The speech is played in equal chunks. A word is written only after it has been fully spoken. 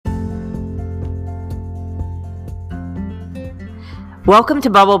Welcome to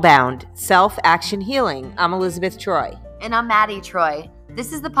Bubble Bound, Self-Action Healing. I'm Elizabeth Troy. And I'm Maddie Troy.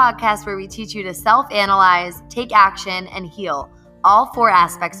 This is the podcast where we teach you to self-analyze, take action, and heal all four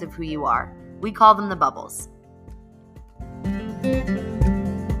aspects of who you are. We call them the bubbles.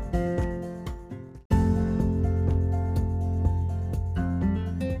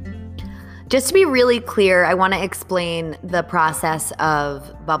 Just to be really clear, I want to explain the process of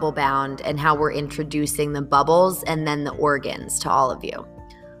Bubble Bound and how we're introducing the bubbles and then the organs to all of you.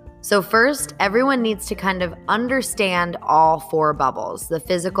 So first, everyone needs to kind of understand all four bubbles: the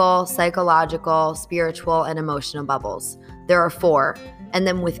physical, psychological, spiritual, and emotional bubbles. There are four. And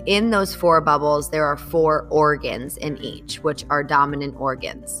then within those four bubbles, there are four organs in each, which are dominant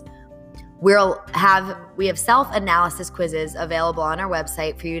organs. We have self-analysis quizzes available on our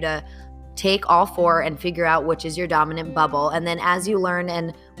website for you to take all four and figure out which is your dominant bubble. And then as you learn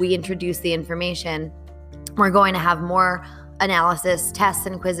and we introduce the information, we're going to have more analysis tests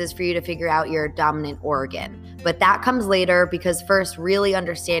and quizzes for you to figure out your dominant organ. But that comes later, because first, really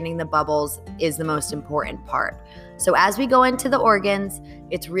understanding the bubbles is the most important part. So as we go into the organs,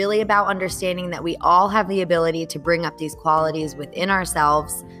 it's really about understanding that we all have the ability to bring up these qualities within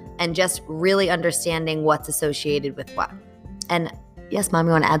ourselves and just really understanding what's associated with what. And yes, Mom,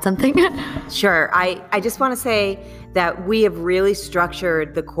 you want to add something? Sure. I just want to say that we have really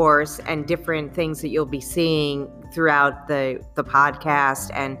structured the course and different things that you'll be seeing throughout the podcast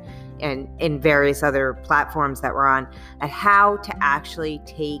and in various other platforms that we're on, at how to actually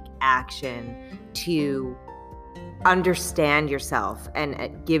take action to understand yourself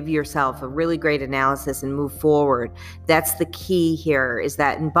and give yourself a really great analysis and move forward. That's the key here, is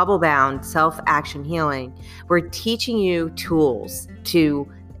that in Bubble Bound Self-Action Healing, we're teaching you tools to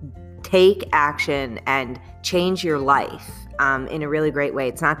take action and change your life in a really great way.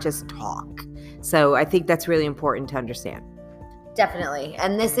 It's not just talk. So I think that's really important to understand. Definitely.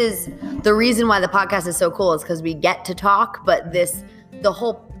 And this is the reason why the podcast is so cool, is because we get to talk, but the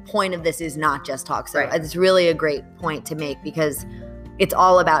whole point of this is not just talk. So Right. It's really a great point to make, because it's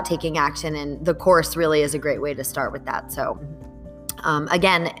all about taking action, and the course really is a great way to start with that. So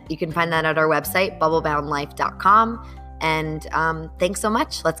again, you can find that at our website, bubbleboundlife.com. And thanks so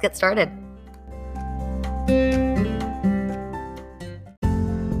much. Let's get started.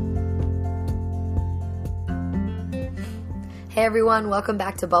 Hey everyone, welcome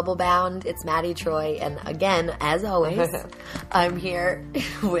back to Bubble Bound. It's Maddie Troy, and again, as always, I'm here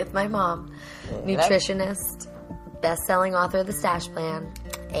with my mom, nutritionist, best-selling author of The Stash Plan,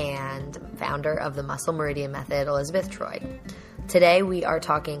 and founder of the Muscle Meridian Method, Elizabeth Troy. Today we are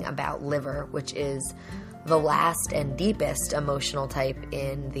talking about liver, which is the last and deepest emotional type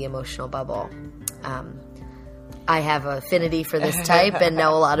in the emotional bubble. I have an affinity for this type and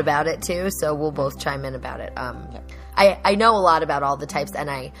know a lot about it too, so we'll both chime in about it. I know a lot about all the types, and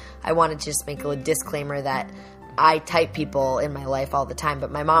I wanted to just make a disclaimer that I type people in my life all the time,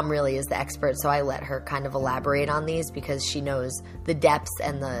 but my mom really is the expert, so I let her kind of elaborate on these because she knows the depths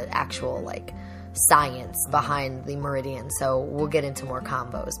and the actual science behind the meridian. So we'll get into more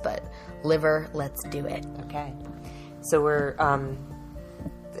combos, but liver, let's do it. Okay. So we're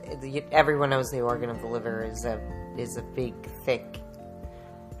everyone knows the organ of the liver is a big, thick,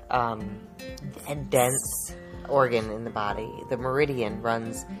 and dense organ in the body. The meridian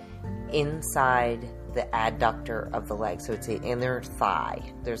runs inside the adductor of the leg, so it's the inner thigh.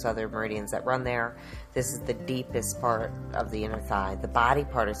 There's other meridians that run there. This is the deepest part of the inner thigh. The body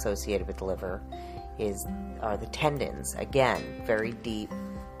part associated with the liver are the tendons. Again, very deep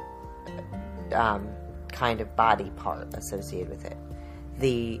kind of body part associated with it.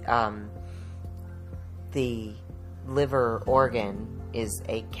 The liver organ is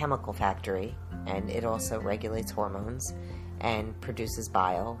a chemical factory, and it also regulates hormones and produces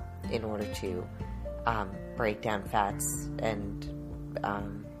bile in order to break down fats and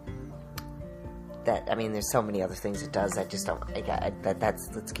there's so many other things it does. I just don't.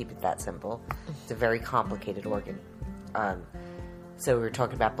 Let's keep it that simple. It's a very complicated organ. So we were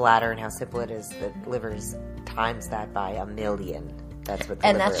talking about bladder and how simple it is. The liver's times that by 1,000,000. That's what.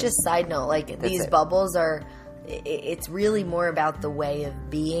 And that's just side note. These bubbles are. It's really more about the way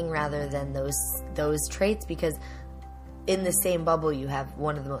of being rather than those traits, because in the same bubble you have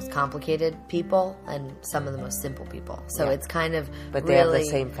one of the most complicated people and some of the most simple people. So it's kind of but they really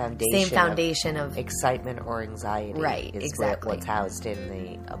have the same foundation of excitement or anxiety. Right, is exactly. What's housed in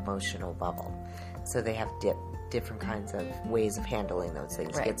the emotional bubble. So they have different kinds of ways of handling those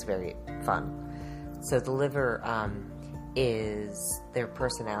things. Right. It gets very fun. So the liver is their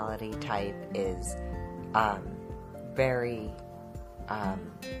personality type is very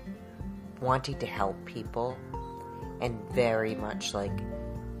wanting to help people and very much like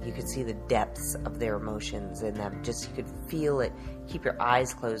you could see the depths of their emotions in them. Just you could feel it. Keep your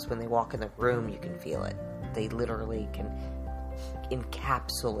eyes closed when they walk in the room. You can feel it. They literally can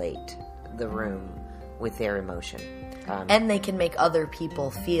encapsulate the room with their emotion. And they can make other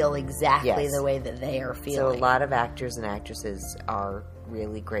people feel exactly Yes. the way that they are feeling. So a lot of actors and actresses are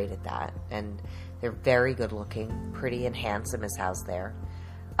really great at that, and they're very good looking. Pretty and handsome is housed there.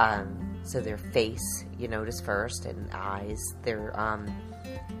 So their face, you notice first, and eyes. They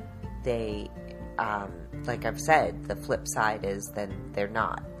like I've said, the flip side is then they're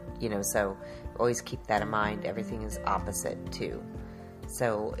not. So always keep that in mind. Everything is opposite too.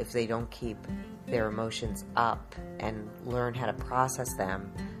 So if they don't keep their emotions up and learn how to process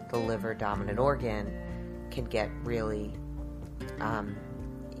them, the liver dominant organ can get really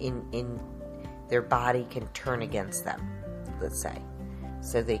in their body can turn against them, let's say.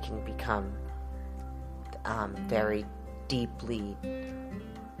 So they can become very deeply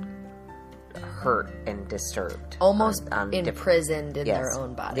hurt and disturbed. Almost imprisoned in their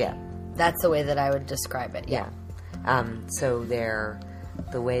own body. Yeah. That's the way that I would describe it. Yeah. So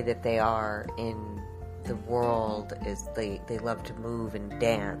the way that they are in the world is they love to move and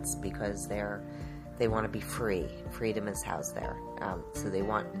dance because they want to be free. Freedom is housed there. So they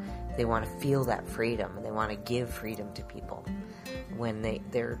want to feel that freedom, and they want to give freedom to people. When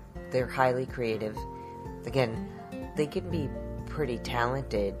they're highly creative, again, they can be pretty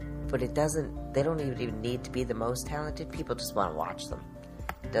talented, but they don't even need to be the most talented. People just want to watch them.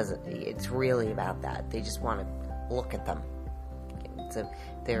 It's really about that. They just want to look at them. So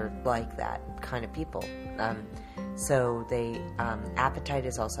they're like that kind of people. So appetite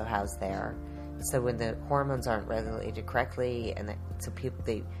is also housed there. So when the hormones aren't regulated correctly, so people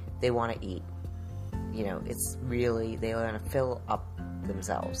they want to eat. It's really they want to fill up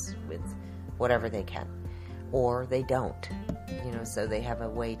themselves with whatever they can, or they don't. So they have a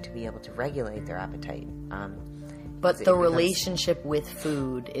way to be able to regulate their appetite. But the relationship with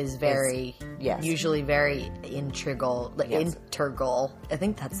food is usually very integral. Integral. I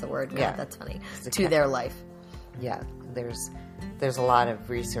think that's the word. God, that's funny. To their life. Yeah, there's a lot of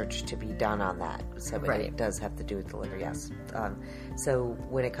research to be done on that. So it does have to do with the liver. Yes. So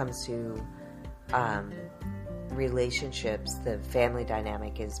when it comes to relationships, the family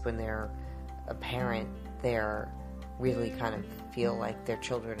dynamic is when they're a parent, they're really kind of feel like their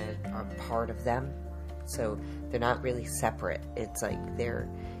children are part of them. So they're not really separate. It's like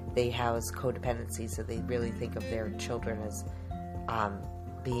they house codependency, so they really think of their children as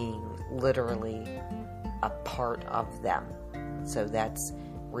being literally a part of them. So that's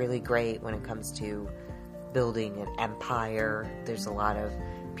really great when it comes to building an empire. There's a lot of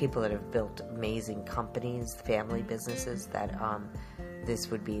people that have built amazing companies, family businesses, that this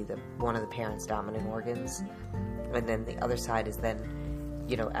would be one of the parents' dominant organs. And then the other side is then,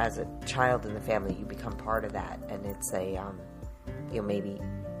 as a child in the family, you become part of that, and it's maybe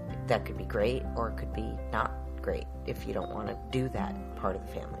that could be great, or it could be not great if you don't want to do that part of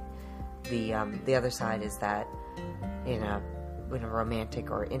the family. The other side is that in a romantic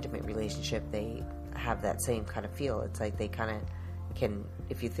or intimate relationship, they have that same kind of feel. It's like they kind of can,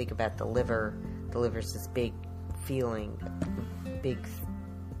 if you think about the liver's this big feeling, big,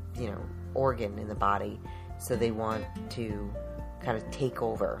 organ in the body, so they want to kind of take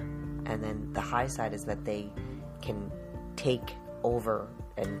over. And then the high side is that they can take over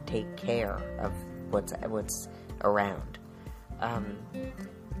and take care of what's around.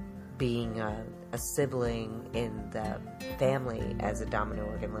 Being a sibling in the family as a dominant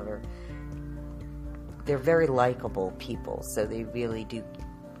organ liver, they're very likable people, so they really do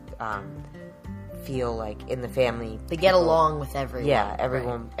feel like in the family they get along with everyone. Yeah,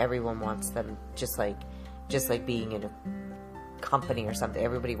 everyone wants them, just like being in a company or something.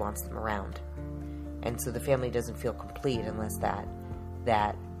 Everybody wants them around, and so the family doesn't feel complete unless that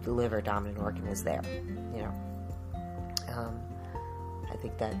liver dominant organ is there. I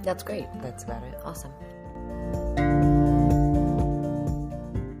think that's great. That's about it. Awesome.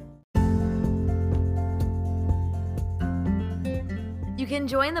 You can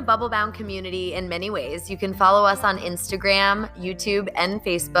join the Bubble Bound community in many ways. You can follow us on Instagram, YouTube, and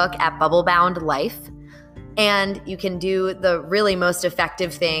Facebook at Bubble Bound Life. And you can do the really most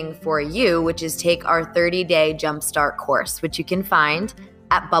effective thing for you, which is take our 30-day Jumpstart course, which you can find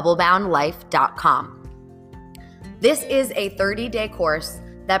at bubbleboundlife.com. This is a 30-day course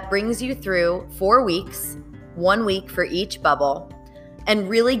that brings you through 4 weeks, 1 week for each bubble, and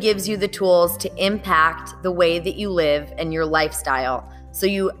really gives you the tools to impact the way that you live and your lifestyle. So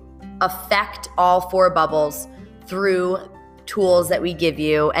you affect all 4 bubbles through tools that we give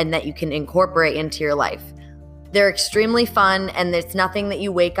you and that you can incorporate into your life. They're extremely fun, and it's nothing that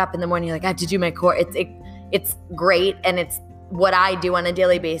you wake up in the morning, you're like, I have to do my course. It's great, and it's what I do on a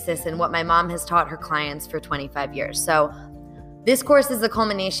daily basis and what my mom has taught her clients for 25 years. So this course is the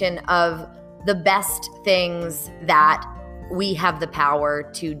culmination of the best things that we have the power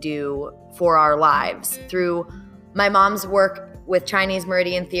to do for our lives through my mom's work with Chinese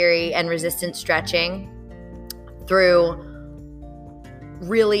meridian theory and resistance stretching, through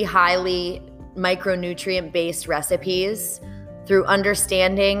really highly micronutrient-based recipes, through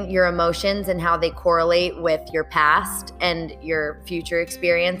understanding your emotions and how they correlate with your past and your future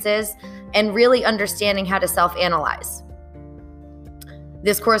experiences, and really understanding how to self-analyze.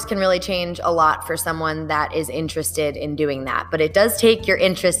 This course can really change a lot for someone that is interested in doing that, but it does take your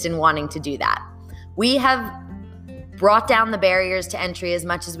interest in wanting to do that. We have brought down the barriers to entry as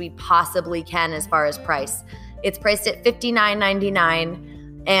much as we possibly can as far as price. It's priced at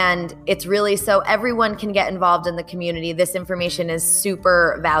 $59.99, and it's really so everyone can get involved in the community. This information is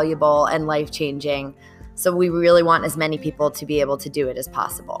super valuable and life-changing, so we really want as many people to be able to do it as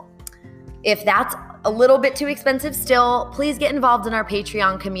possible. If that's a little bit too expensive still, please get involved in our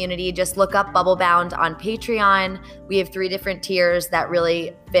Patreon community. Just look up Bubble Bound on Patreon. We have 3 different tiers that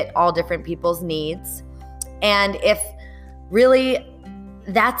really fit all different people's needs. And if really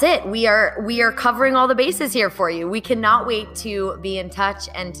that's it, we are covering all the bases here for you. We cannot wait to be in touch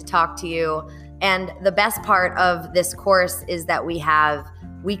and to talk to you. And the best part of this course is that we have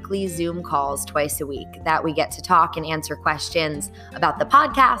weekly Zoom calls twice a week that we get to talk and answer questions about the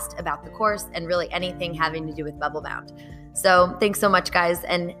podcast, about the course, and really anything having to do with Bubble Bound. So thanks so much, guys,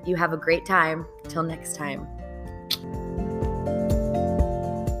 and you have a great time. Till next time.